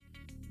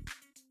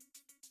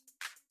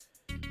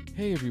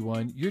Hey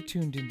everyone, you're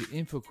tuned into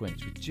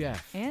InfoQuench with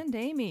Jeff. And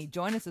Amy.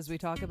 Join us as we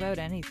talk about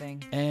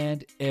anything.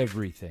 And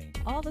everything.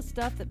 All the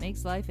stuff that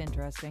makes life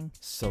interesting.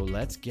 So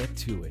let's get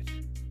to it.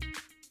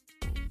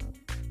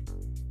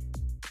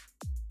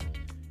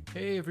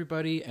 Hey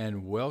everybody,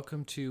 and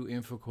welcome to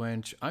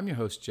InfoQuench. I'm your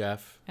host,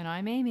 Jeff. And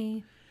I'm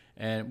Amy.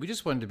 And we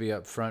just wanted to be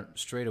upfront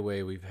straight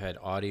away. We've had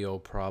audio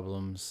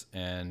problems,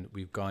 and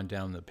we've gone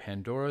down the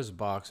Pandora's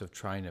box of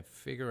trying to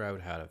figure out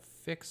how to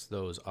fix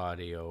those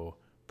audio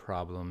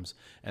problems.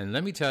 And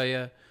let me tell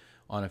you,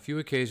 on a few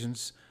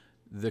occasions,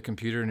 the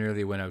computer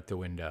nearly went out the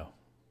window.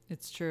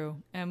 It's true.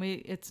 And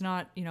it's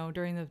not,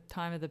 during the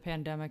time of the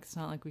pandemic, it's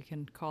not like we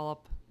can call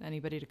up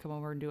anybody to come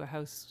over and do a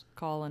house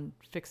call and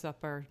fix up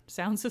our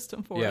sound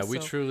system for us. Yeah, we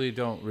truly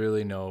don't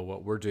really know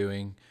what we're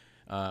doing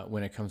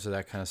when it comes to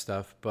that kind of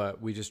stuff,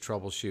 but we just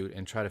troubleshoot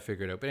and try to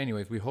figure it out. But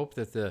anyways, we hope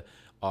that the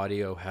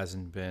audio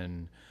hasn't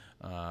been,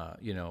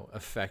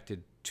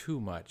 affected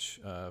too much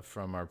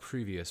from our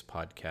previous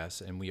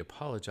podcasts, and we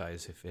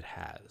apologize if it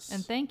has.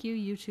 And thank you,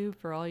 YouTube,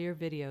 for all your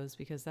videos,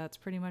 because that's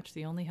pretty much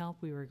the only help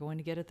we were going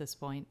to get at this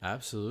point.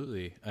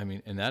 Absolutely. I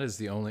mean, and that is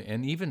the only,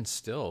 and even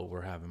still,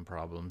 we're having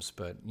problems.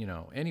 But,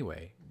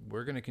 anyway,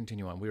 we're going to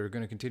continue on. We are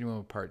going to continue on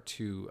with part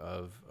 2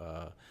 of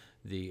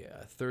the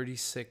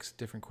 36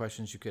 different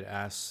questions you could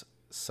ask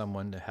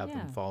someone to have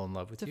them fall in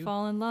love with you. To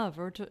fall in love,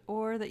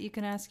 or that you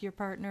can ask your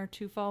partner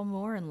to fall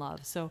more in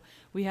love. So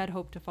we had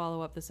hoped to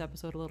follow up this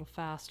episode a little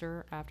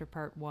faster after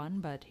part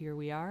 1, but here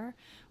we are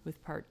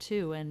with part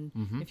 2. And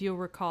if you'll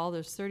recall,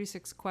 there's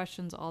 36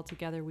 questions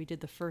altogether. We did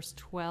the first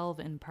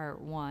 12 in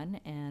part 1,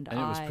 and it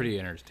was pretty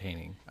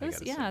entertaining. They're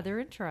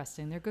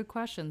interesting. They're good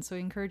questions. So I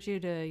encourage you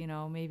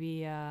to,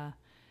 maybe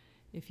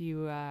if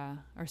you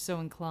are so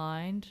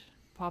inclined,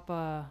 pop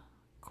a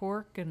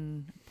cork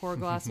and pour a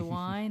glass of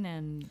wine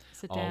and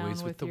sit down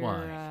always with the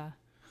wine.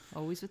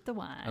 Always with the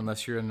wine.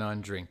 Unless you're a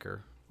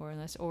non-drinker.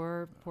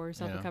 Or pour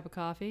yourself a cup of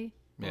coffee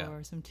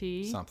or some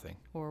tea. Something.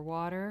 Or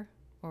water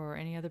or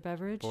any other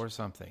beverage. Or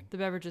something. The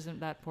beverage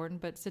isn't that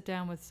important, but sit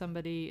down with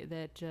somebody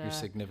that... your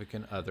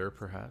significant other,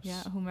 perhaps.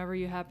 Yeah, whomever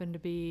you happen to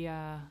be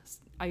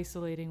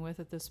isolating with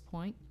at this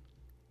point.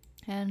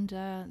 And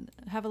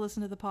have a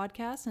listen to the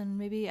podcast and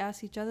maybe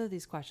ask each other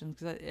these questions,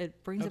 because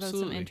it brings about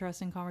some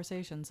interesting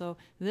conversation. So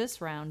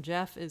this round,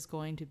 Jeff is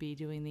going to be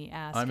doing the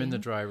asking. I'm in the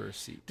driver's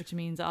seat. Which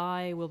means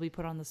I will be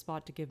put on the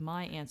spot to give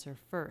my answer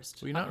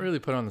first. Well, you're not really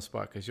put on the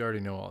spot because you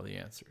already know all the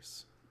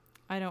answers.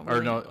 I don't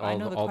really. I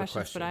know the questions,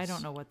 questions, but I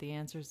don't know what the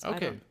answers are.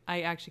 Okay.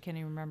 I actually can't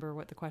even remember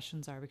what the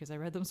questions are because I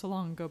read them so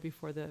long ago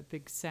before the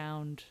big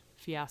sound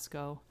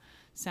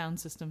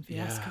system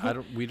fiasco.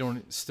 Yeah, we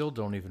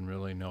don't even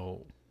really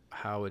know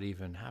how it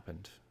even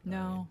happened.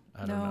 No,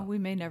 I don't know. We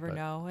may never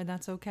know, and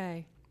that's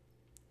okay.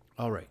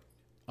 All right.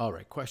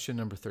 Question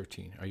number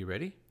 13. Are you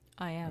ready?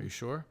 I am. Are you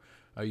sure?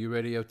 Are you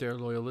ready out there,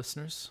 loyal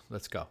listeners?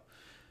 Let's go.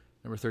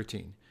 Number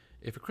 13.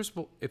 If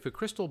a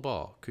crystal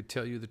ball could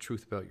tell you the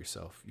truth about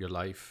yourself, your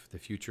life, the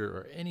future,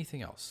 or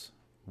anything else,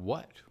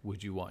 what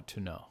would you want to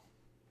know?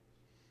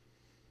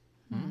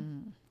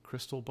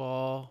 Crystal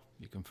ball.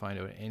 You can find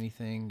out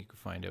anything. You can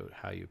find out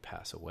how you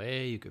pass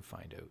away. You could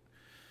find out,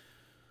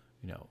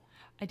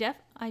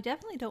 I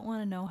definitely don't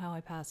want to know how I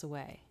pass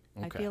away.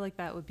 Okay. I feel like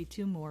that would be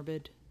too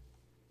morbid.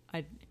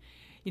 I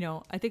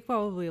think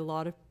probably a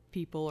lot of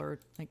people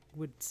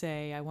would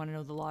say, I want to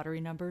know the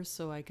lottery numbers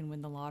so I can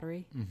win the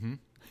lottery. Mm-hmm.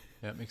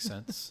 That makes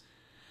sense.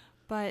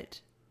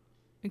 But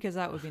because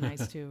that would be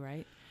nice too,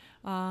 right?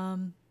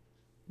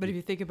 But if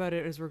you think about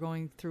it, as we're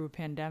going through a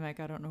pandemic,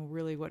 I don't know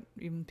really what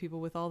even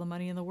people with all the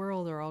money in the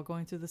world are all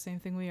going through the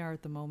same thing we are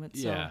at the moment.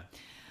 So yeah.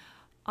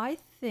 I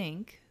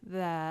think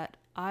that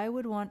I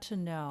would want to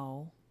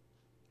know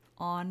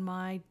on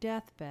my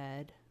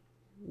deathbed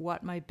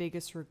what my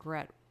biggest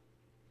regret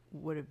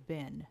would have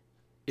been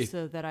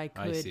so that I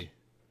could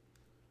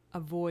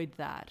avoid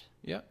that.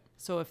 Yeah.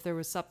 So if there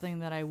was something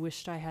that I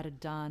wished I had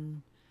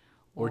done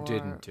or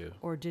didn't do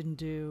or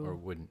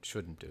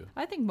shouldn't do.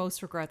 I think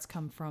most regrets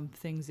come from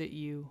things that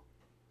you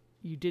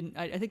didn't.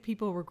 I think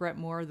people regret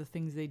more the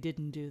things they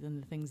didn't do than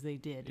the things they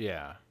did.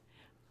 Yeah.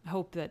 I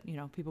hope that,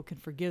 people can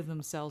forgive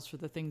themselves for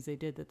the things they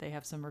did that they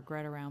have some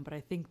regret around. But I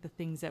think the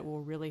things that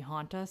will really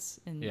haunt us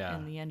in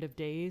the end of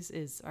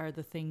days are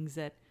the things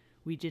that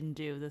we didn't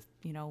do.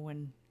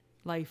 When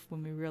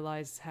we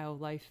realize how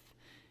life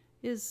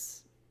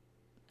has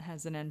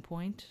an end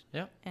point.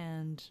 Yeah.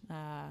 And,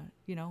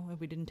 if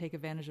we didn't take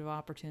advantage of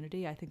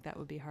opportunity, I think that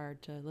would be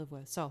hard to live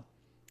with. So,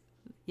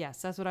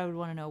 yes, that's what I would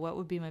want to know. What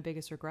would be my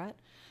biggest regret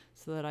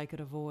so that I could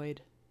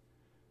avoid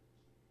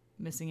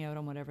missing out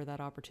on whatever that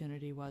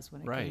opportunity was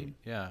when it came. Right.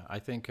 Yeah. I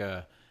think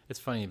it's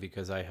funny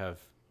because I have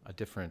a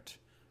different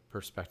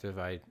perspective.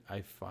 I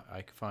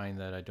find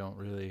that I don't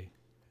really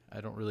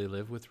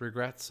live with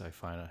regrets. I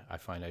find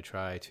I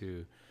try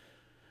to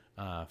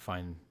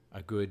find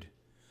a good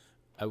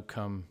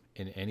outcome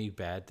in any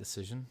bad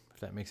decision, if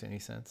that makes any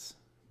sense.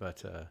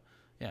 But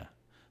yeah.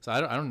 So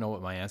I don't know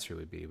what my answer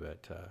would be,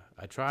 but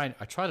I try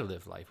to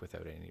live life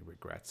without any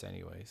regrets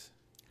anyways.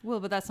 Well,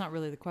 but that's not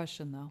really the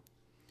question though.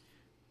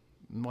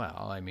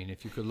 Well, I mean,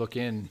 if you could look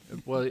in,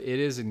 well, it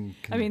is in.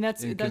 I mean,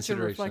 that's in your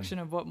consideration. reflection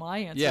of what my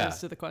answer Yeah. is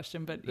to the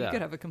question, but you Yeah.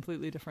 could have a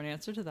completely different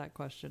answer to that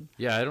question.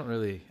 Yeah, I don't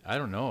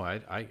know.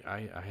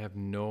 I have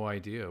no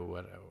idea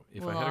what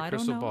if Well, I had I a don't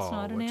crystal know. It's ball.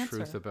 not an What answer.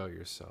 truth about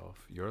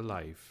yourself, your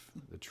life,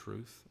 the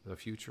truth, the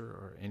future,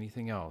 or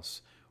anything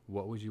else?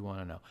 What would you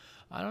want to know?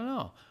 I don't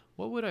know.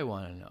 What would I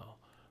want to know?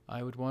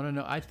 I would want to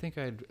know. I think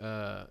I'd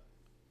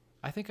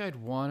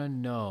want to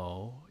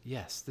know.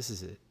 Yes, this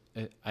is it.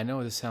 I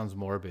know this sounds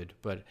morbid,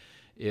 but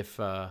if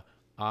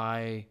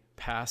I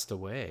passed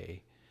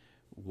away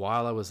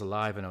while I was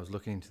alive and I was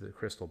looking into the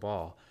crystal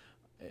ball,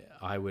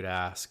 I would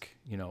ask,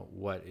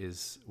 what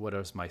is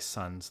my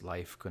son's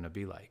life going to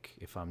be like?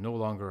 If I'm no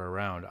longer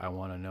around, I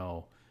want to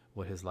know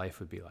what his life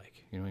would be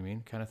like. You know what I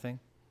mean? Kind of thing.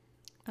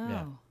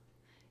 Oh.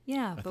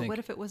 Yeah, I but think- what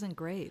if it wasn't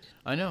great?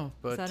 I know,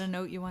 but Is that a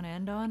note you want to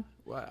end on?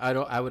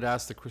 I would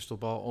ask the crystal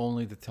ball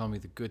only to tell me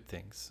the good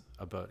things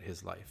about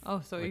his life. Oh,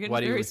 so Like, you're what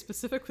getting do very you-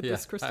 specific with Yeah.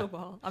 this crystal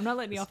ball. I'm not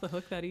letting you off the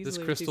hook that easily This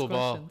with crystal these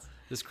ball, questions.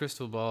 this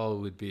crystal ball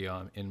would be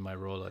in my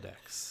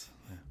Rolodex.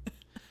 Yeah.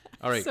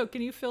 All right. So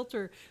can you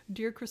filter,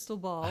 dear crystal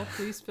ball,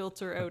 please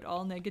filter out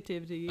all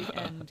negativity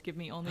and give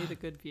me only the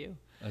good view.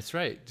 That's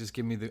right. Just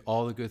give me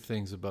all the good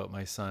things about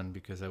my son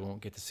because I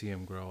won't get to see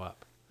him grow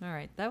up. All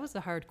right, that was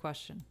a hard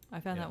question. I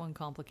found Yeah. that one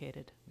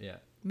complicated. Yeah.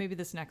 Maybe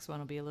this next one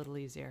will be a little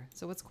easier.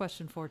 So what's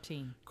question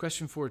 14?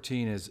 Question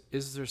 14 is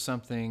there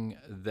something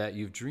that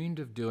you've dreamed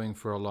of doing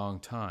for a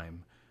long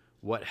time?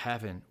 Why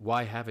haven't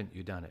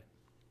you done it?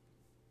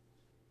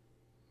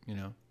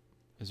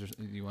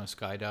 You want to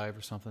skydive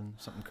or something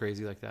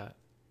crazy like that?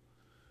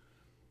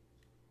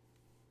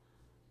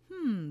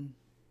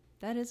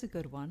 That is a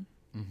good one.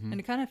 Mm-hmm. And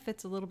it kind of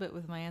fits a little bit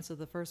with my answer to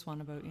the first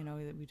one about,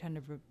 that we tend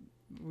to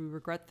we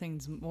regret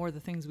things more, the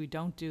things we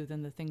don't do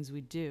than the things we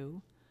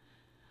do.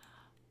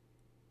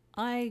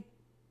 I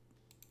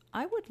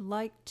would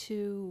like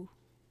to,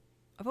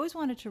 I've always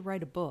wanted to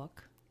write a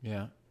book.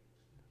 Yeah.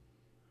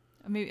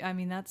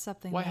 That's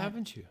something Why that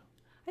haven't you?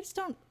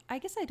 I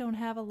guess I don't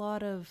have a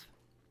lot of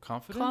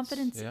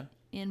Confidence? Yeah.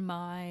 in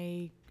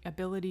my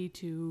ability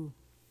to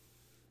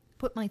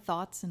put my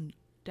thoughts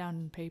down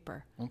in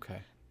paper.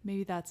 Okay.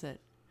 Maybe that's it.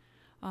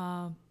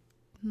 But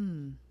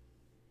And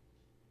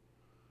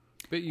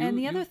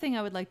the other thing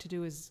I would like to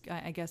do is,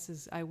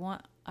 I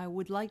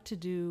would like to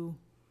do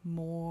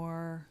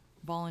more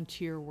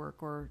volunteer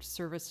work or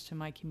service to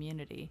my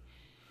community.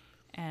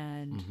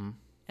 And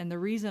the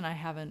reason I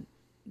haven't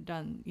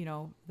done,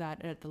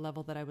 that at the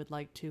level that I would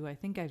like to, I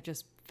think I've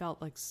just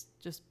felt like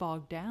just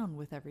bogged down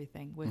with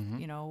everything, with,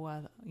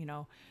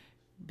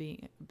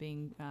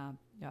 being a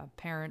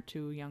parent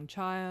to a young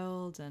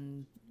child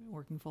and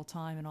working full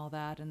time and all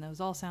that, and those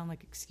all sound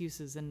like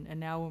excuses. And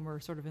now when we're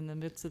sort of in the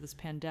midst of this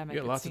pandemic,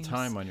 you got lots of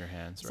time on your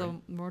hands, right?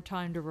 So more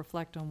time to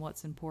reflect on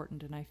what's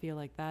important, and I feel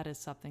like that is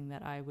something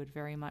that I would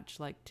very much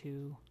like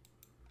to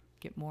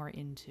get more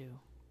into.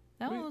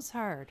 That one was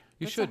hard.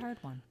 That's a hard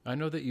one. I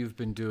know that you've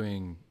been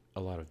doing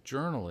a lot of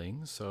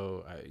journaling,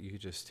 so you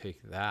could just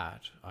take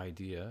that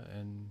idea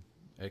and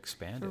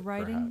expand For it,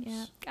 writing,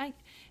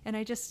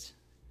 perhaps.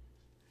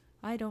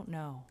 I don't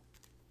know.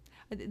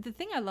 The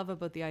thing I love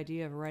about the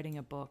idea of writing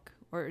a book,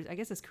 or I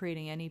guess it's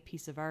creating any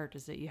piece of art,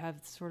 is that you have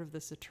sort of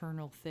this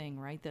eternal thing,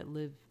 right, that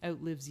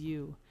outlives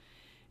you.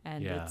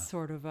 And it's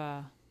sort of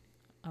a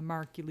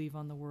mark you leave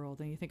on the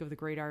world. And you think of the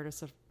great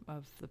artists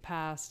of the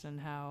past and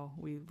how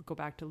we go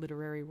back to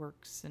literary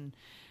works and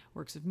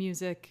works of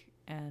music.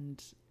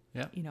 And,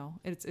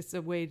 it's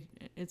a way,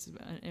 it's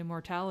an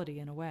immortality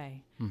in a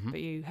way. Mm-hmm. But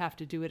you have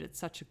to do it at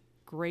such a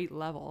great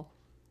level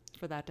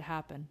for that to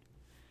happen.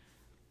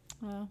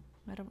 Well,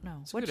 I don't know.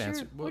 It's a good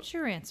answer. Well, What's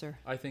your answer?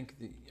 I think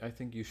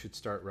you should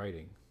start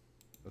writing.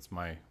 That's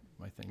my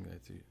thing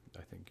that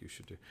I think you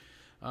should do.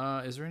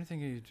 Is there anything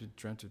you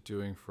dreamt of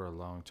doing for a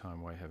long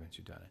time? Why haven't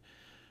you done it?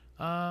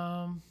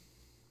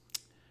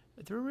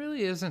 There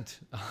really isn't.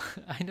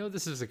 I know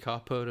this is a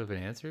cop-out of an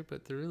answer,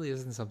 but there really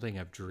isn't something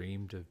I've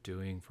dreamed of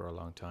doing for a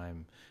long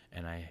time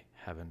and I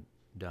haven't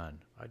done.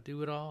 I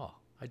do it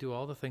all. I do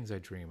all the things I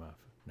dream of.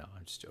 No,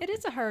 I'm just joking. It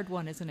is a hard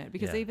one, isn't it?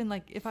 Because Yeah. even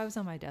like if I was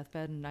on my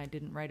deathbed and I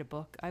didn't write a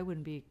book, I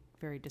wouldn't be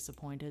very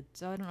disappointed.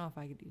 So I don't know if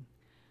I could do.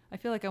 I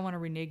feel like I want to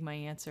renege my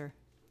answer.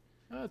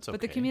 That's okay.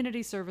 But the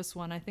community service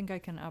one, I think I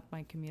can up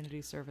my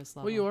community service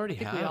level. Well, you already I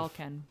think have. we all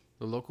can.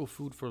 The local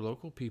food for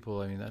local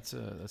people. I mean, that's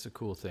a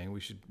cool thing. We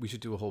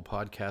should do a whole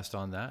podcast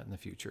on that in the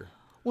future.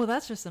 Well,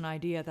 that's just an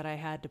idea that I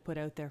had to put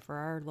out there for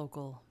our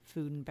local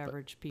food and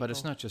beverage people. But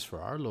it's not just for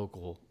our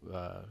local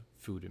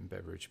food and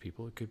beverage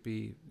people. It could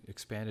be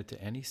expanded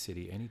to any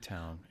city, any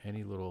town,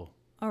 any little.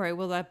 All right.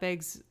 Well, that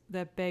begs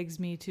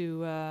me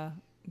to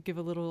give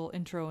a little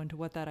intro into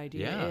what that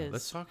idea is. Yeah,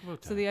 let's talk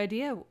about that. So the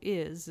idea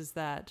is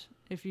that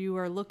if you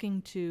are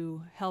looking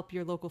to help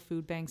your local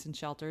food banks and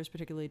shelters,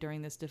 particularly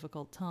during this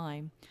difficult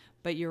time,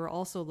 but you're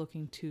also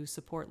looking to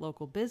support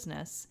local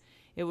business,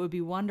 it would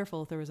be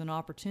wonderful if there was an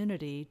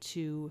opportunity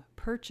to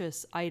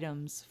purchase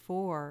items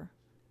for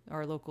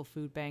our local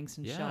food banks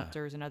and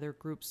shelters and other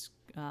groups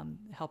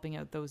helping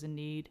out those in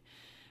need,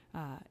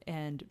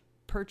 and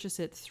purchase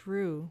it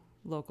through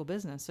local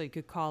business. So you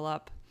could call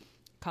up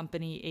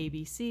company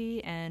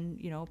ABC and,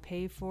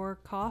 pay for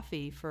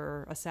coffee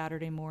for a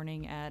Saturday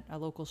morning at a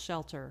local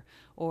shelter.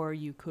 Or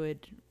you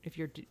could, if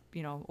you're,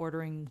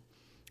 ordering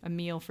a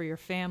meal for your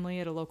family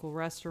at a local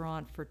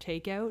restaurant for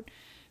takeout,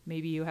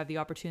 maybe you have the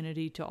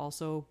opportunity to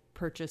also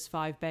purchase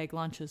 5-bag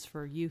lunches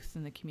for youth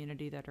in the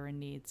community that are in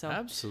need. So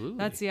absolutely,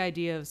 that's the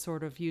idea of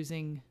sort of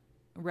using,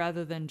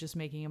 rather than just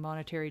making a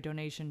monetary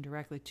donation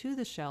directly to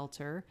the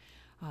shelter.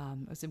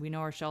 As we know,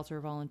 our shelter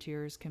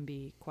volunteers can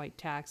be quite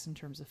taxed in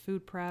terms of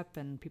food prep,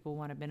 and people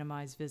want to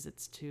minimize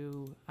visits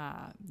to,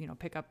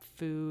 pick up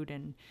food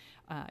and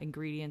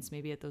ingredients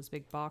maybe at those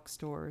big box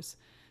stores.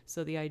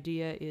 So the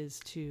idea is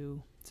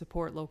to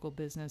support local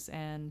business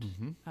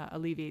and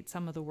alleviate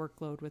some of the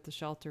workload with the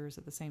shelters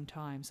at the same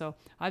time. So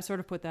I've sort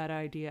of put that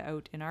idea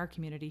out in our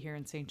community here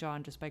in St.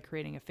 John just by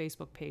creating a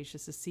Facebook page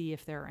just to see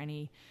if there are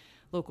any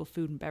local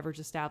food and beverage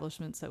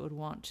establishments that would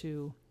want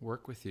to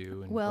work with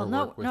you. And,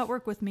 not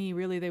work with me.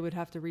 Really, they would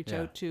have to reach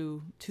out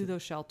to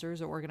those shelters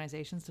or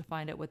organizations to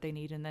find out what they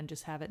need, and then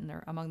just have it in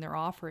among their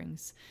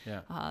offerings.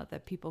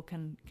 That people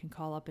can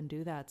call up and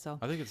do that. So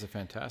I think it's a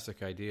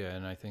fantastic idea,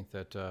 and I think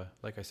that,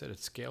 like I said,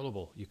 it's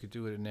scalable. You could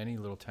do it in any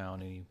little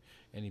town,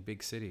 any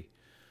big city.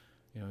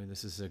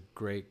 This is a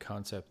great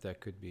concept that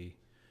could be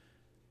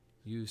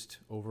used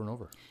over and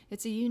over.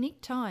 It's a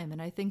unique time,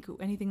 and I think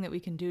anything that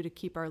we can do to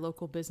keep our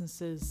local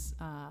businesses,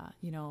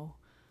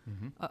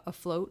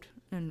 afloat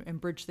and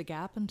bridge the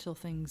gap until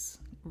things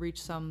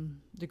reach some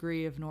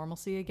degree of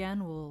normalcy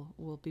again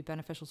will be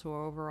beneficial to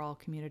our overall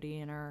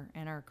community and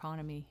our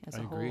economy as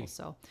a whole.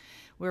 So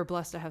we're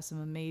blessed to have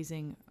some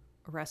amazing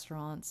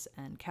restaurants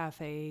and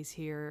cafes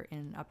here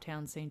in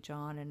Uptown St.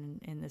 John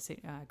and in the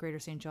Greater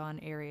St. John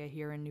area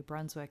here in New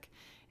Brunswick,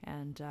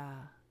 and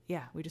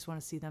we just want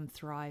to see them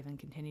thrive and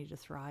continue to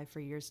thrive for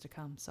years to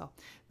come. So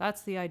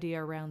that's the idea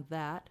around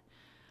that.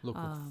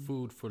 Local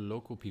food for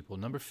local people.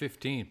 Number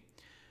 15.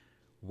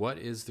 What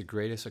is the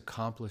greatest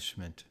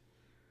accomplishment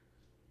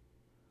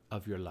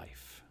of your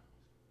life?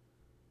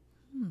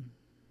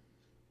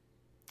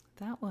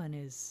 That one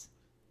is...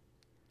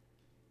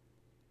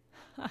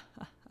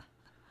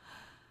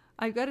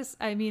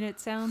 it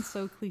sounds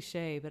so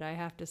cliche, but I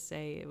have to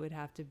say it would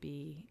have to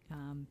be,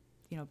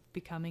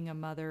 becoming a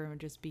mother and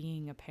just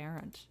being a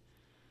parent,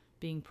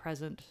 being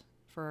present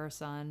for our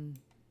son,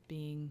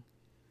 being,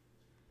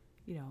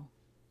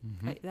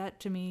 that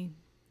to me,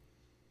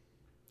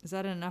 is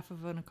that enough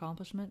of an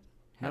accomplishment?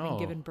 Having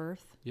given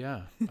birth?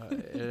 Yeah,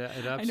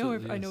 it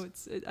absolutely I know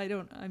is.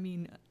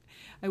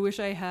 I wish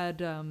I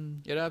had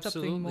it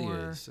absolutely something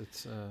more is.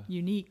 It's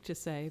unique to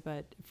say,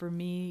 but for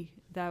me,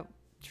 that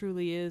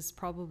truly is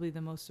probably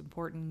the most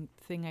important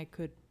thing I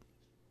could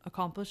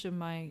accomplish in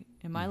my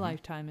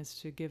lifetime, is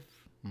to give,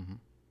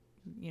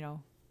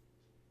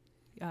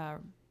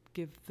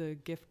 give the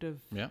gift of,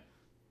 well,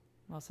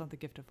 it's not the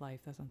gift of life.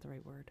 That's not the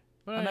right word.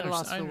 But I'm at a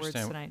loss for words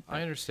tonight.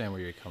 I understand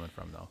where you're coming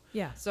from, though.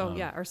 Yeah. So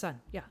our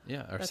son. Yeah.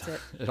 Yeah, our that's son.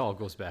 It all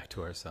goes back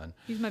to our son.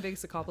 He's my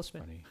biggest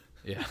accomplishment. Funny.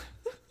 Yeah.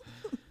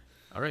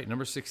 All right,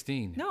 number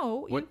 16.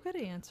 No, you've got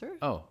to answer.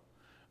 Oh,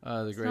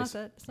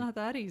 it's not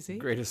that easy.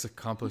 Greatest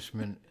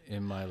accomplishment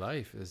in my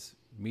life is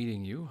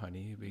meeting you,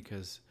 honey,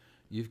 because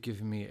you've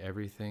given me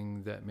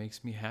everything that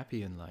makes me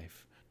happy in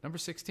life. Number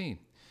 16.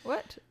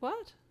 What?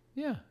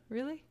 Yeah.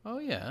 Really? Oh,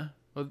 yeah.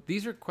 Well,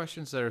 these are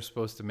questions that are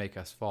supposed to make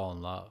us fall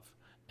in love,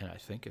 and I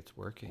think it's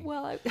working.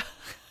 Well,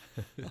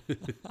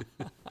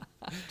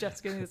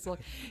 Jeff's getting this look.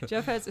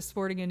 Jeff is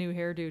sporting a new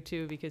hairdo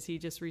too, because he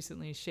just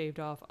recently shaved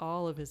off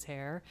all of his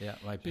hair. Yeah,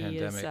 my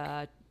pandemic. He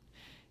is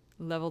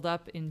leveled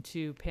up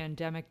into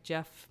pandemic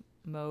Jeff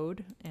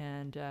mode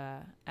and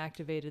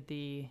activated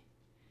the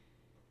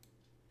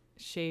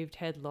shaved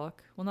head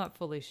look. Well, not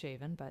fully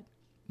shaven, but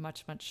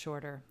much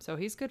shorter. So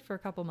he's good for a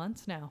couple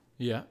months now.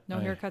 Yeah. No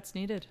haircuts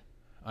needed.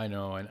 I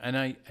know,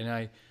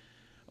 and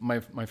my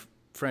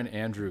friend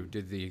Andrew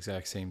did the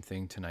exact same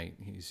thing tonight.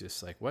 He's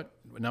just like, "What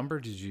number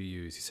did you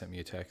use?" He sent me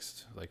a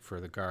text like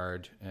for the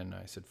guard, and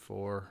I said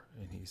 4,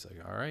 and he's like,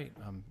 "All right,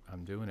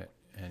 I'm doing it."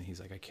 And he's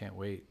like, I can't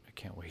wait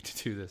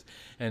to do this.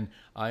 And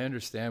I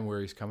understand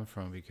where he's coming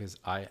from, because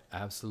I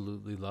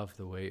absolutely love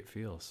the way it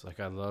feels. Like,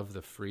 I love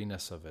the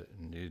freeness of it,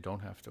 and you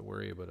don't have to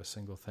worry about a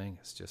single thing.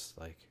 It's just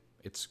like,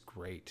 it's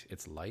great.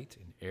 It's light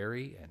and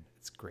airy, and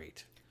it's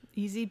great.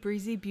 Easy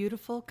breezy,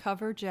 beautiful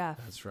cover, Jeff.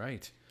 That's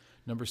right.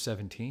 Number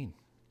 17.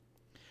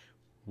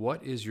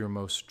 What is your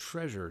most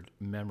treasured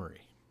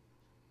memory?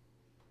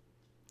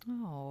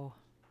 Oh.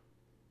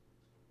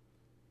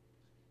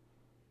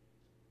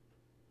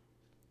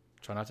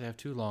 Try not to have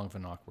too long of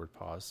an awkward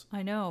pause.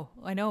 I know.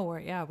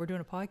 We're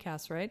doing a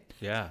podcast, right?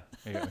 Yeah.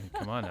 Hey,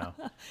 come on now.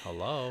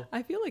 Hello.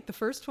 I feel like the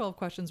first 12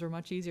 questions were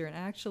much easier,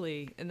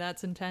 and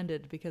that's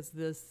intended, because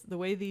the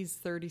way these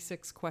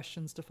 36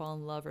 questions to fall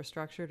in love are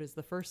structured is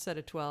the first set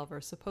of 12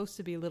 are supposed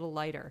to be a little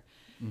lighter,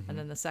 and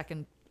then the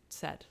second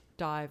set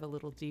dive a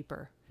little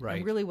deeper. Right.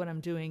 And really what I'm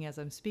doing as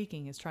I'm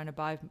speaking is trying to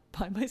buy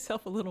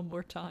myself a little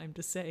more time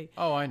to say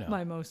I know.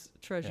 my most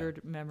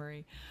treasured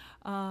memory.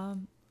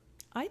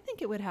 I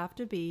think it would have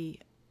to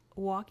be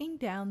walking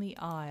down the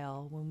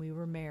aisle when we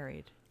were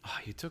married. Ah,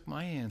 you took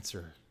my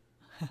answer.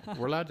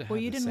 We're allowed to have Well,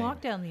 you the didn't same.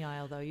 walk down the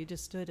aisle, though. You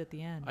just stood at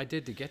the end. I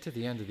did to get to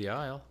the end of the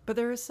aisle. But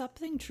there is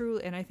something true,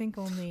 and I think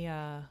only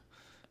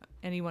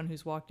anyone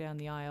who's walked down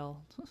the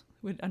aisle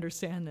would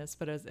understand this.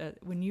 But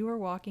when you are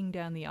walking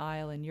down the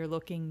aisle and you're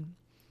looking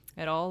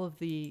at all of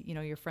the,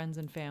 your friends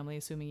and family,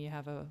 assuming you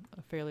have a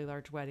fairly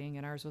large wedding,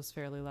 and ours was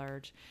fairly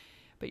large,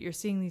 but you're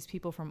seeing these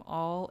people from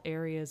all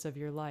areas of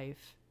your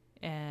life,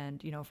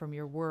 and from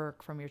your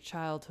work, from your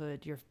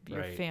childhood, your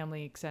Right.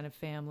 family, extended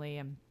family,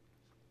 and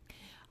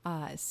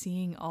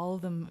seeing all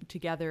of them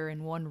together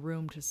in one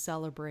room to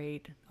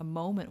celebrate a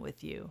moment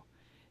with you.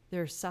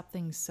 There's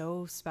something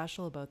so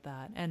special about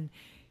that. And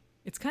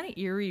it's kind of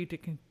eerie to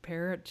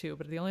compare it to,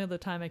 but the only other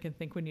time I can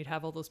think when you'd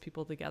have all those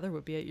people together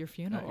would be at your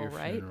funeral, At your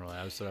right? funeral.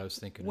 That's what I was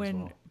thinking as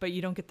well. But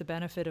you don't get the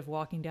benefit of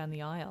walking down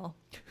the aisle,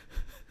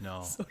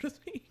 No. so to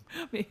speak.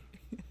 Maybe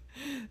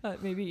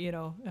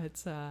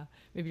it's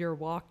maybe you're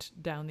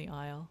walked down the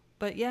aisle.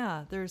 But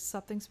yeah, there's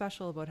something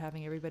special about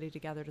having everybody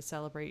together to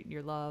celebrate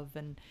your love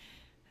and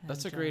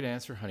That's a great uh,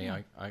 answer, honey. yeah.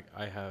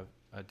 I have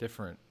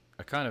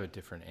a kind of a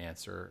different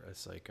answer.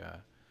 It's like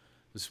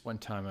this one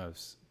time I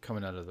was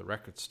coming out of the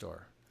record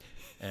store,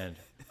 and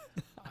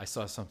I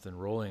saw something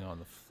rolling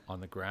on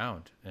the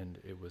ground, and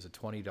it was a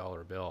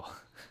 $20 bill,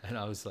 and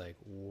I was like,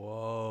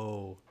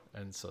 "Whoa!"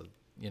 And so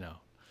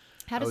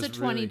How I does a was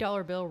really-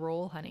 $20 bill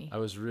roll, honey? I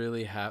was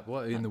really happy.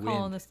 Well, in the I'm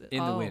calling wind, this-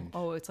 in the wind.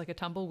 Oh, it's like a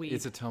tumbleweed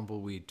It's a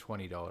tumbleweed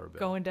 $20 bill.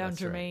 going down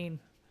That's right. Germain.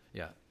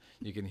 Yeah,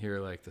 you can hear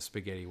like the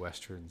spaghetti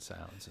western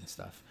sounds and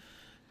stuff,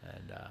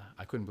 and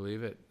I couldn't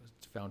believe it.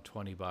 Found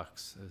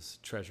 $20 as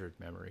treasured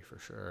memory for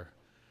sure.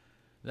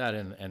 That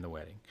and the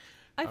wedding.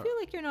 I feel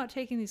like you're not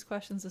taking these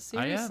questions as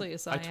seriously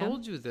as I am. I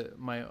told you that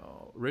my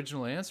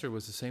original answer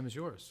was the same as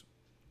yours.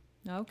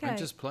 Okay. I'm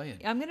just playing.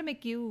 I'm going to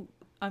make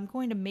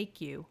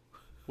you.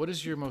 What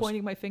is your most?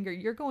 Pointing my finger.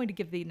 You're going to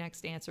give the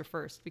next answer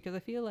first because I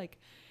feel like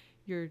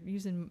you're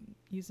using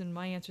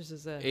my answers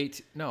as a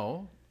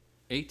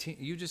 18.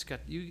 You just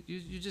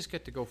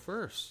get to go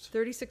first.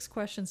 36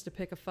 questions to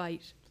pick a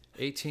fight.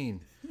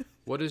 18.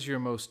 What is your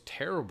most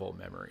terrible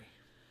memory?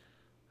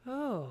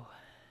 Oh.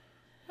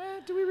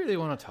 Do we really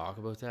want to talk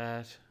about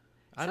that?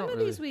 I Some don't of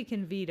really. these we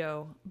can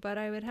veto, but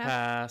I would have.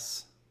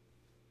 Pass.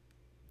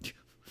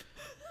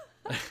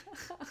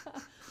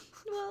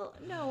 Well,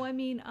 no, I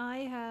mean,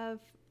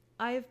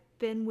 I've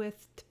been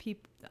with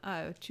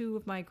two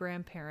of my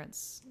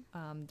grandparents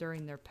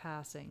during their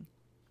passing,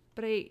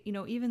 but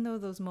even though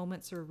those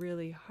moments are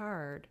really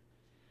hard,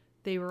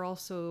 they were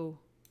also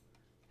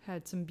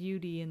had some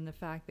beauty in the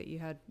fact that you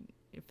had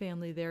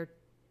family there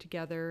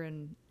together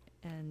and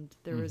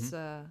there was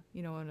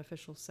an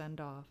official send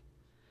off.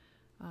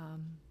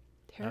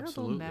 Terrible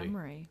Absolutely.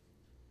 memory.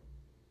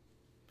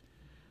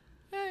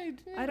 I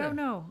I don't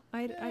know.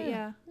 You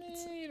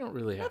don't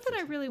really have nothing to.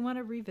 I really want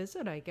to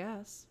revisit, I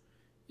guess.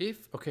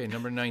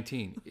 Number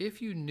 19.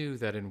 If you knew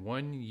that in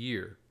 1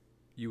 year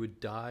you would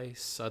die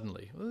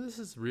suddenly, well, this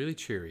is really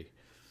cheery.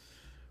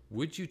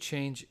 Would you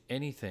change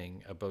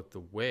anything about the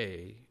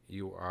way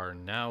you are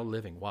now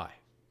living? Why?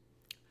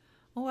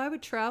 Oh, I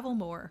would travel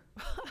more.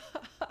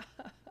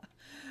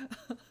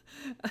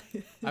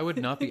 I would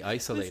not be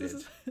isolated.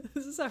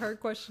 This is a hard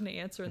question to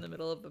answer in the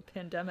middle of a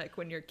pandemic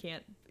when you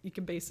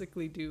can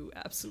basically do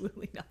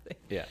absolutely nothing.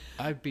 Yeah,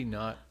 I'd be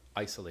not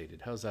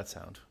isolated. How's that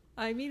sound?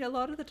 I mean, a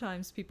lot of the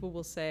times people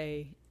will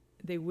say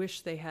they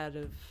wish they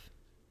had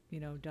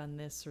done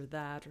this or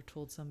that or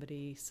told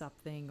somebody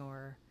something,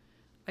 or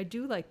I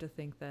do like to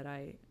think that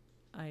I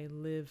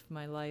live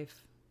my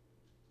life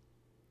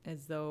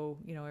as though,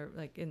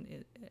 like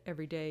in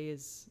every day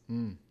is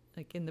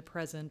like in the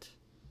present.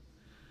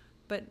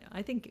 But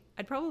I think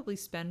I'd probably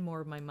spend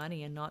more of my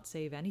money and not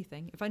save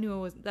anything. If I knew it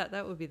was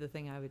that would be the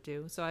thing I would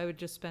do. So I would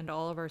just spend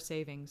all of our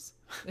savings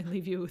and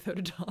leave you without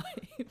a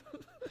dime.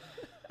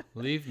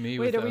 Leave me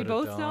Wait, without are we a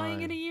both dime.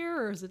 dying in a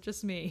year, or is it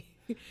just me?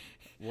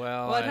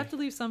 Well, I'd have to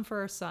leave some for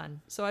our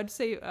son. So I'd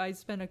say I'd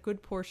spend a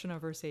good portion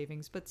of our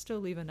savings, but still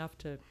leave enough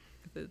to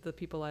the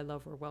people I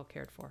love were well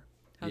cared for.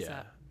 How's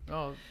that?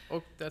 Oh,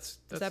 that's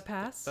Does that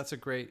pass? That's a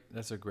great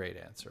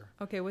answer.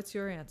 Okay, what's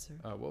your answer?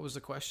 What was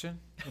the question?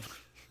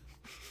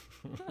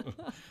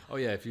 Oh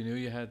yeah, if you knew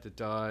you had to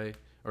die,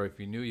 or if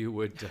you knew you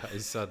would die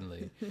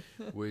suddenly,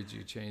 would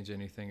you change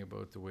anything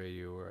about the way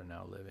you are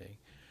now living?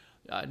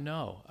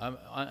 No,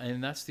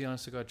 and that's the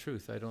honest to God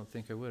truth. I don't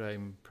think I would.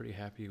 I'm pretty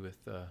happy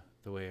with the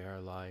way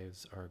our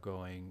lives are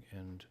going,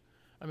 and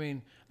I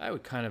mean, I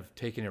would kind of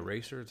take an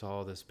eraser to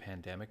all this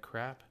pandemic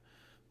crap,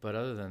 but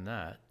other than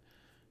that,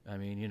 I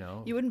mean,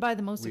 You wouldn't buy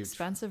the most we've-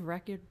 expensive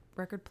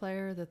record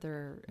player that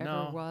there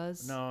ever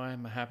was? No,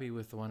 I'm happy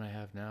with the one I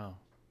have now.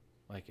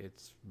 Like,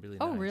 it's really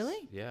Oh, nice.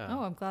 really? Yeah.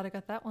 Oh, I'm glad I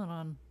got that one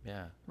on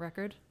Yeah.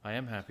 record. I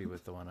am happy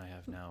with the one I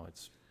have now.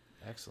 It's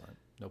excellent.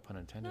 No pun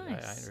intended.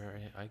 Nice.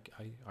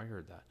 I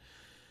heard that.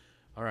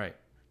 All right.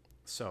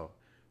 So,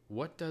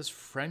 what does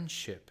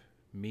friendship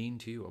mean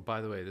to you? Oh, by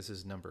the way, this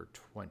is number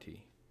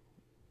 20.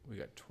 We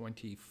got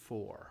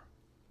 24.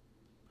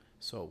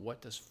 So,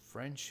 what does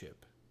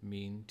friendship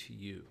mean to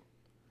you?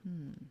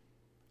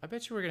 I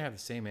bet you we're going to have the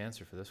same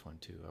answer for this one,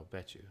 too. I'll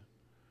bet you.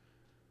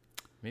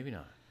 Maybe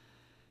not.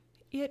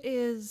 It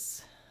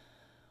is,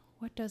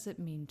 what does it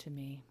mean to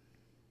me?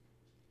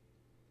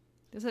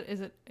 Is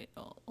it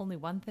only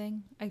one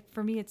thing?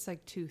 For me, it's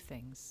like two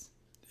things.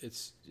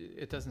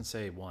 It doesn't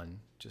say one.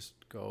 Just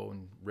go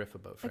and riff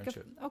about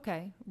friendship.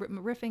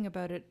 Riffing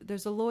about it.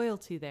 There's a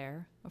loyalty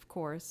there, of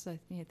course. I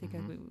think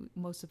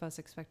most of us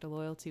expect a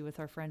loyalty with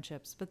our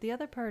friendships. But the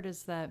other part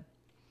is that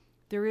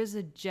there is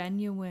a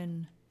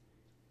genuine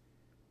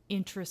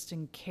interest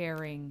in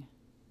caring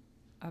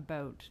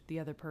about the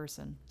other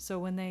person. So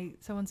when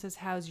someone says,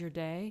 "How's your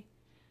day?"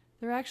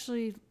 they're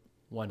actually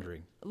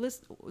wondering.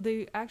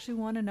 They actually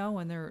want to know,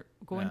 and they're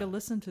going to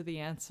listen to the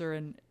answer,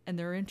 and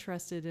they're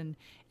interested in,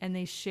 and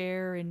they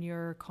share in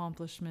your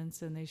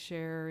accomplishments, and they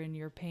share in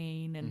your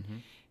pain.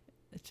 And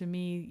to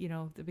me,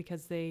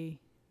 because they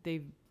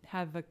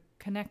have a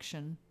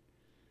connection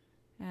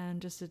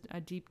and just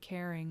a deep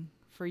caring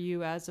for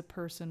you as a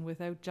person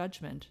without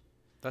judgment.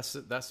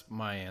 That's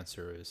my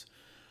answer. Is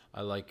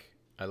I like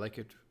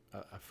it.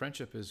 A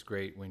friendship is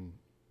great when,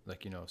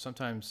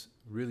 sometimes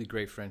really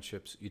great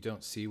friendships, you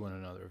don't see one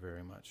another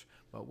very much.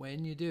 But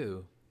when you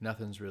do,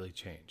 nothing's really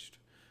changed.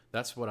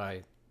 That's what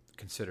I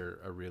consider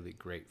a really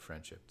great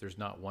friendship. There's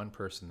not one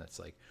person that's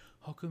like,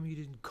 how come you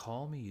didn't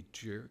call me, you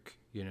jerk?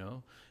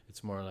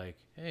 It's more like,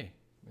 hey,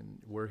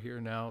 we're here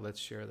now. Let's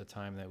share the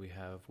time that we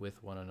have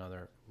with one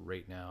another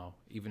right now,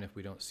 even if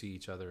we don't see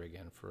each other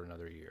again for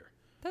another year.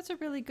 That's a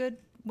really good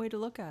way to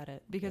look at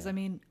it, because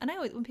when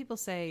people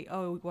say,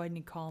 "Oh, why didn't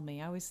you call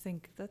me?" I always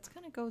think that's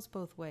kind of goes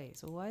both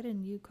ways. Well, why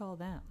didn't you call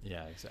them?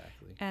 Yeah,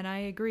 exactly. And I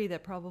agree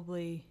that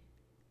probably,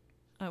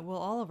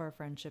 all of our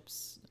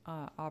friendships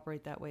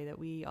operate that way. That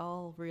we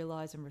all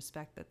realize and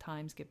respect that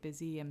times get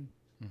busy, and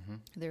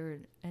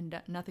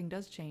nothing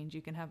does change.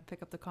 You can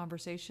pick up the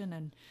conversation,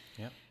 and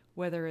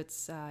whether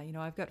it's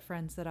I've got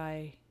friends that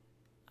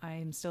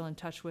I'm still in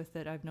touch with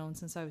that I've known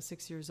since I was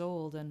 6 years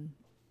old, and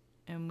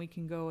we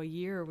can go a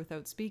year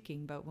without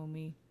speaking, but when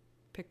we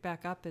pick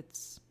back up,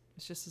 it's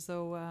just as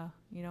though a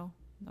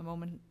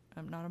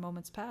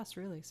moment's passed,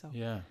 really. So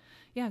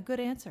good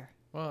answer.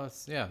 Well,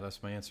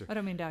 that's my answer. I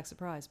don't mean to act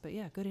surprised, but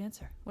good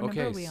answer. What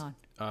number are we on?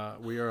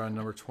 We are on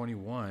number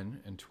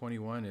 21, and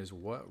 21 is,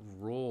 what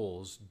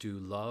roles do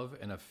love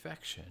and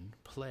affection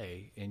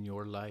play in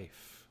your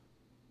life?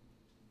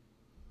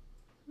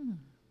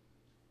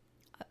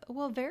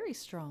 Well, very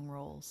strong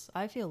roles.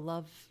 I feel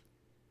love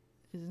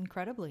is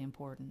incredibly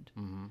important.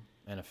 Mm-hmm.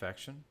 And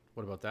affection?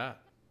 What about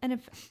that? And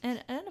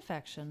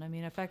affection. I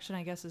mean, affection,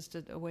 I guess, is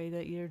a way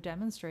that you're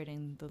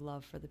demonstrating the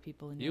love for the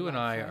people in your life. You and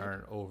I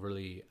aren't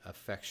overly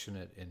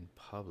affectionate in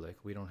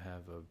public. We don't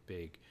have a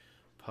big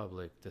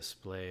public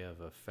display of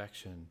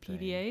affection.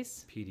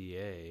 PDAs?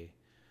 PDA.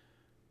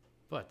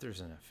 But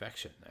there's an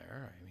affection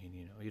there. I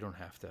mean, you don't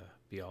have to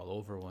be all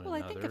over one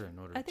another in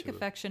order to... I think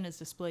affection is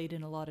displayed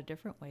in a lot of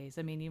different ways.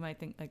 I mean, you might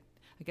think, I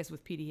guess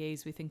with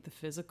PDAs, we think a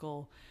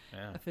physical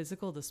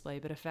display,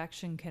 but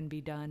affection can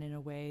be done in a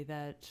way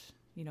that,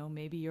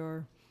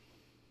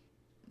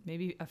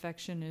 maybe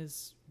affection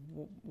is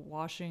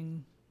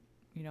washing,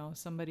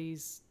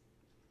 somebody's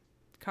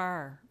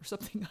car or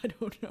something. I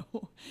don't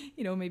know.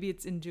 Maybe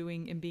it's in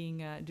doing a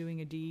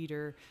deed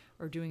or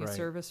doing a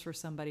service for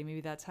somebody.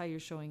 Maybe that's how you're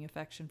showing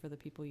affection for the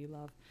people you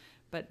love.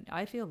 But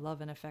I feel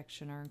love and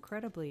affection are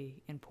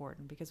incredibly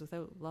important, because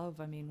without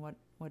love, I mean, what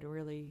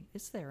really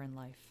is there in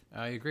life?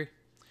 I agree.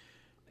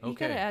 You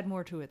got to add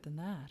more to it than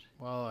that.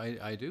 Well,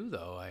 I do,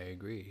 though. I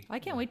agree. I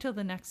can't wait till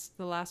the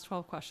last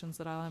 12 questions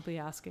that I'll be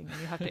asking,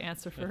 and you have to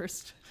answer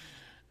first.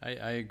 I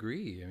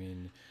agree. I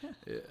mean,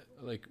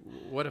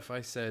 what if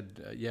I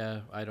said,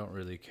 I don't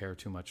really care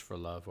too much for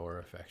love or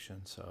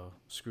affection, so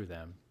screw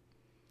them,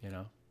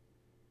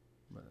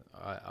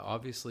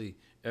 Obviously,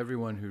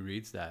 everyone who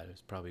reads that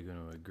is probably going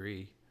to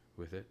agree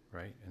with it,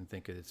 right? And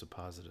think it's a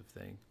positive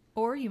thing.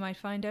 Or you might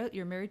find out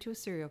you're married to a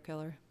serial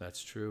killer.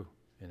 That's true.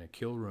 In a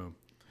kill room.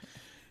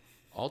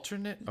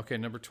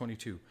 Number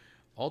 22.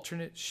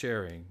 Alternate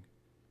sharing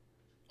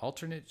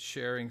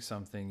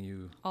something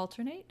you...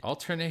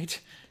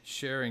 Alternate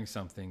sharing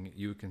something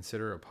you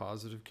consider a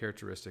positive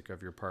characteristic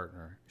of your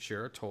partner.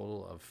 Share a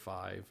total of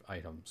 5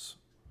 items.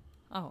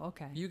 Oh,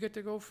 okay. You get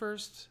to go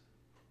first.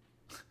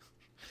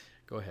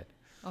 Go ahead.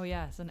 Oh,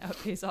 yeah, so now it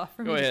pays off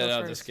for me. Go ahead,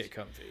 I'll first. Just get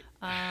comfy.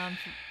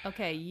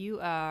 Okay, you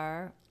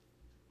are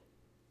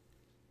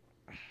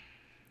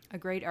a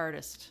great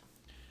artist.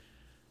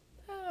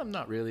 I'm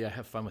not really. I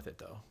have fun with it,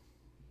 though.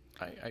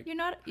 You're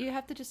not. You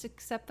have to just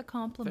accept the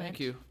compliment. Thank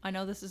you. I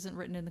know this isn't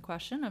written in the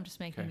question. I'm just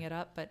making it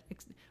up. But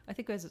I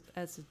think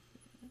as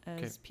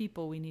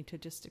people, we need to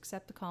just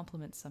accept the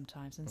compliments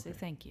sometimes and say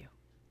thank you.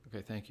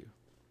 Okay, thank you.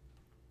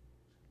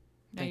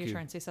 Now you're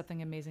trying to say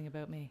something amazing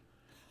about me.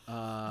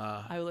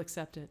 I will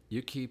accept it.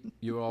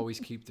 You always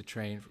keep the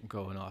train from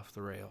going off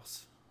the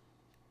rails.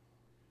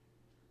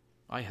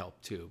 I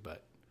help too,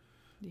 but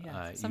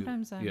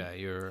sometimes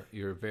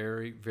you're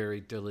very,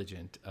 very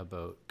diligent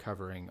about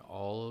covering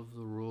all of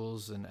the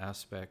rules and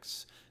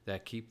aspects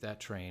that keep that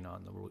train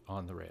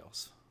on the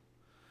rails.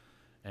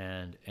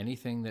 and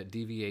anything that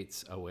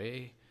deviates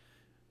away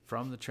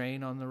from the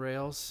train on the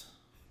rails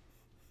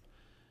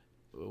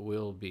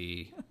will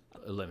be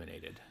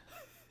eliminated.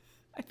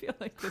 I feel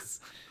like this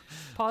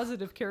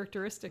positive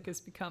characteristic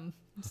has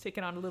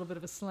taken on a little bit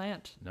of a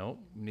slant. Nope,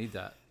 need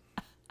that.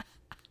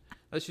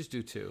 Let's just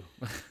do 2.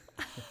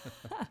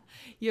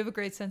 You have a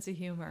great sense of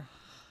humor.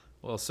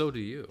 Well, so do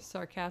you.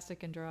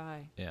 Sarcastic and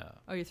dry. Yeah.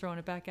 Oh, you're throwing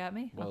it back at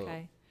me? Well,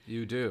 okay.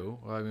 You do.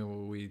 Well, I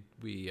mean, we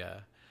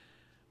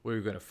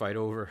were going to fight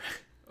over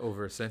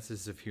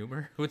senses of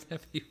humor. Wouldn't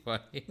that be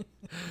funny?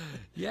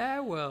 Yeah.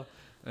 Well.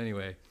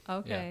 Anyway.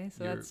 Okay, yeah,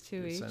 so that's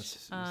 2 each.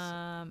 Sense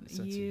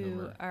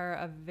You are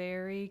a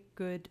very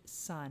good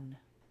son.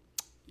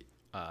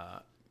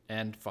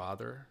 And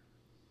father.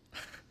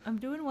 I'm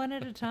doing one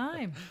at a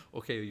time.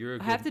 Okay, you're a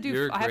good, I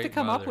have to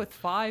come mother. up with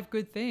 5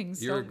 good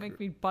things. You're Don't make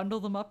me bundle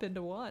them up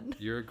into one.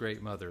 You're a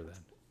great mother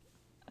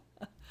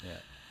then. Yeah.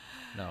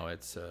 No,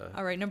 it's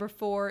All right, number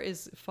 4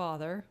 is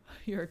father.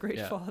 You're a great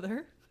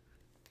father.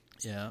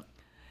 Yeah.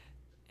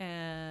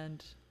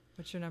 And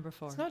what's your number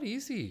 4? It's not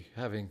easy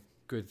having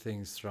good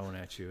things thrown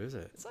at you, is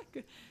it? It's not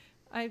good.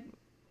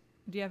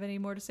 Do you have any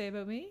more to say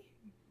about me?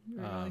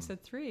 You only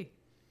said 3.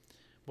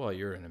 Well,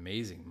 you're an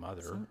amazing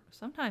mother.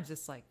 Sometimes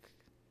it's like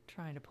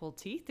trying to pull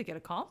teeth to get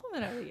a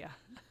compliment out of you.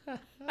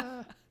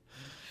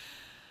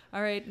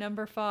 All right,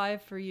 number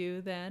 5 for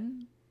you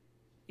then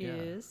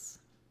is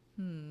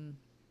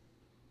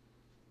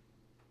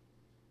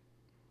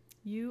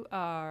you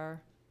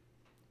are.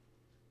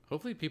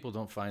 Hopefully people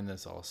don't find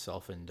this all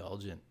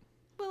self-indulgent.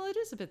 Well, it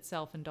is a bit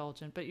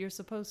self-indulgent, but you're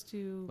supposed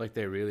to. Like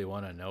they really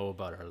want to know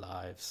about our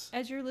lives.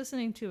 As you're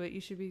listening to it,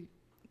 you should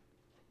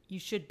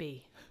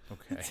be.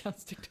 Okay.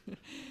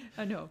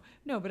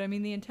 No, but I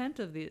mean the intent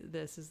of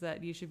this is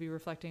that you should be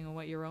reflecting on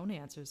what your own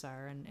answers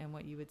are and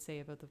what you would say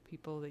about the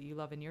people that you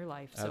love in your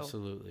life. So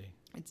Absolutely.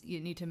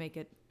 you need to make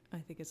it, I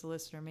think as a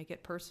listener, make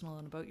it personal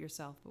and about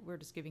yourself, but we're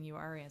just giving you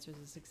our answers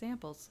as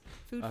examples.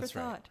 Food That's for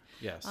thought.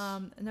 Right. Yes.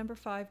 Number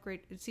 5,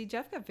 great. See,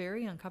 Jeff got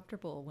very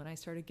uncomfortable when I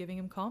started giving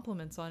him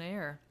compliments on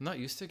air. I'm not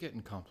used to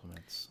getting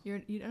compliments.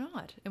 You're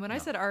not. And when I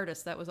said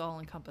artist, that was all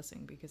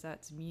encompassing because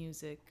that's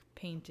music,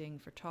 painting,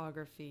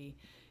 photography,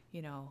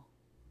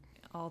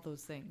 all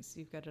those things.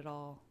 You've got it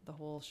all, the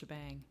whole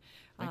shebang.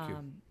 Thank you.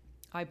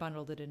 I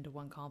bundled it into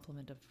one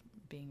compliment of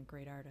being a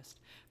great artist.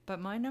 But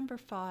my number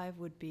 5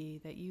 would be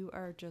that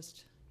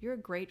you're a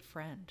great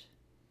friend.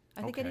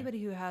 I think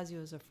anybody who has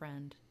you as a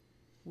friend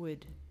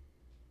would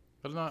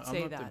But I'm not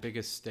that. the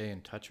biggest stay in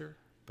toucher,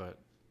 but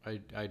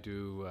I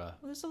do well,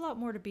 there's a lot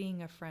more to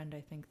being a friend, I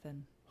think,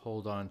 than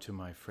hold on to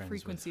my friends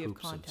frequency with of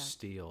hoops of contact.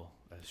 steel,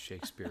 as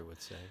Shakespeare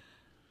would say.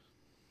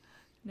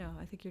 No,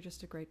 I think you're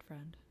just a great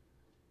friend.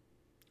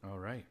 All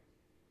right.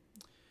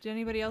 Did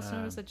anybody else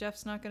notice that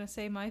Jeff's not going to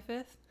say my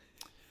 5th?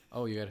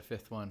 Oh, you got a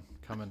 5th one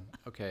coming.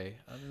 Okay.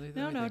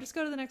 No, just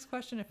go to the next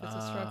question if it's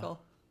a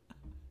struggle.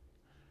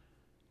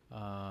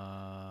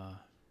 Let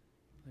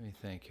me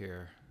think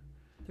here.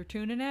 They're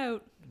tuning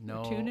out.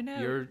 No, They're tuning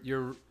out.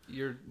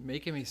 you're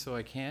making me so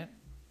I can't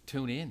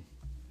tune in.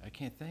 I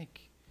can't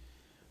think.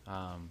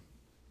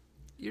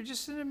 You're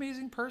just an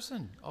amazing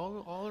person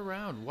all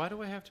around. Why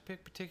do I have to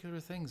pick particular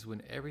things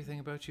when everything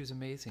about you is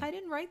amazing? I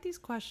didn't write these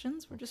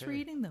questions. We're just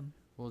reading them.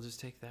 We'll just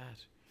take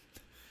that.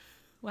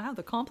 Wow,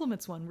 the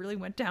compliments one really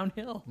went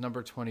downhill.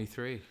 Number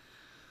 23.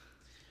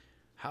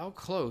 How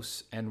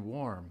close and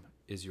warm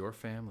is your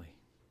family?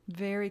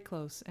 Very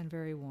close and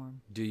very warm.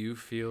 Do you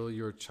feel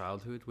your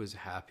childhood was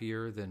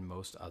happier than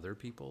most other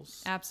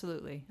people's?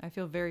 Absolutely. I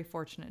feel very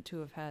fortunate to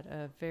have had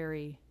a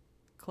very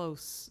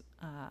close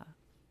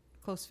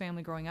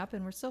family growing up,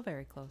 and we're still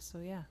very close. So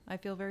yeah, I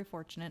feel very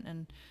fortunate,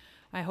 and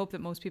I hope that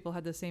most people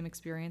had the same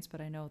experience,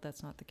 but I know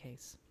that's not the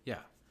case. Yeah.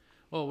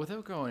 Well,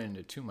 without going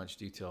into too much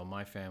detail,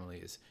 my family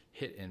is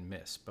hit and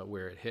miss, but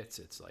where it hits,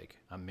 it's like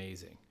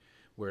amazing.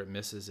 Where it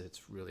misses,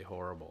 it's really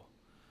horrible.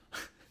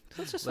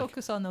 Let's just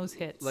focus on those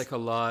hits. Like a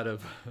lot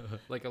of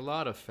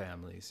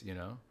families,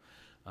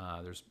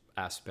 there's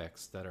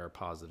aspects that are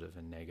positive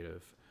and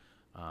negative.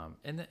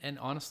 And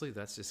honestly,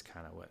 that's just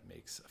kind of what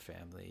makes a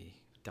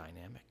family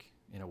dynamic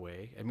in a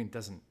way. I mean,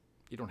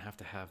 you don't have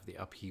to have the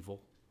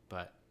upheaval,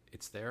 but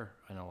it's there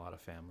in a lot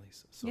of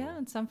families. So, yeah,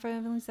 in some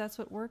families, that's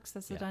what works.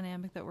 That's the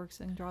dynamic that works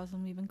and draws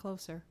them even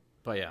closer.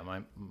 But yeah,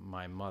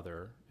 my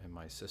mother and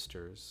my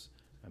sisters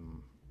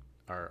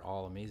are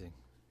all amazing.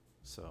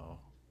 So,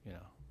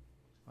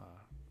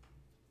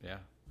 yeah.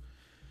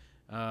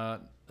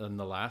 And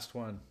the last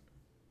one,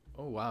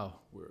 oh wow,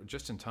 we're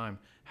just in time.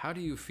 How do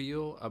you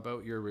feel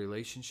about your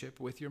relationship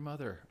with your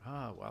mother?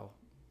 Well,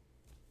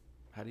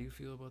 how do you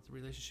feel about the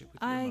relationship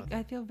with your mother?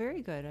 I feel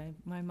very good.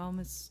 My mom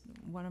is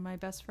one of my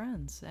best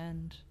friends,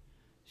 and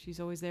she's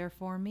always there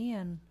for me,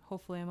 and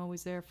hopefully I'm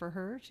always there for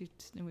her.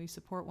 And we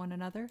support one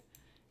another,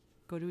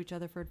 go to each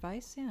other for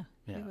advice. Yeah.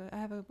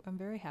 I'm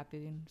very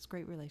happy, and it's a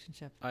great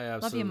relationship. I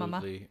Love you, Mama.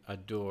 absolutely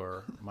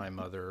adore my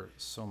mother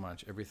so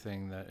much.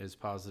 Everything that is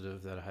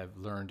positive that I've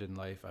learned in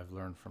life, I've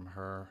learned from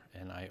her,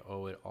 and I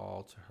owe it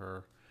all to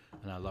her,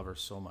 and I love her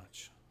so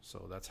much.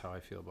 So that's how I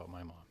feel about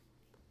my mom.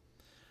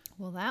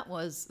 Well, that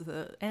was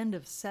the end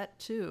of set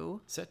 2.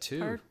 Set 2.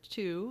 Part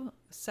 2,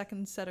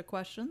 second set of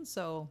questions.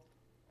 So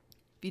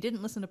if you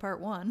didn't listen to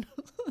part 1,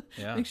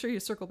 Yeah. make sure you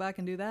circle back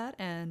and do that.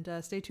 And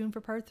stay tuned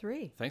for part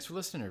 3. Thanks for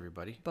listening,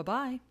 everybody.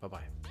 Bye-bye.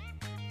 Bye-bye.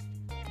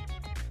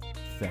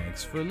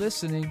 Thanks for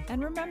listening.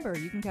 And remember,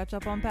 you can catch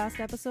up on past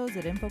episodes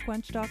at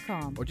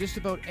infoquench.com. Or just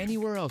about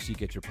anywhere else you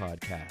get your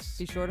podcasts.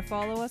 Be sure to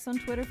follow us on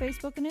Twitter,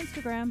 Facebook, and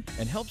Instagram.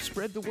 And help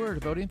spread the word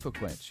about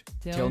InfoQuench.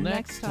 Till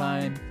next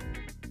time.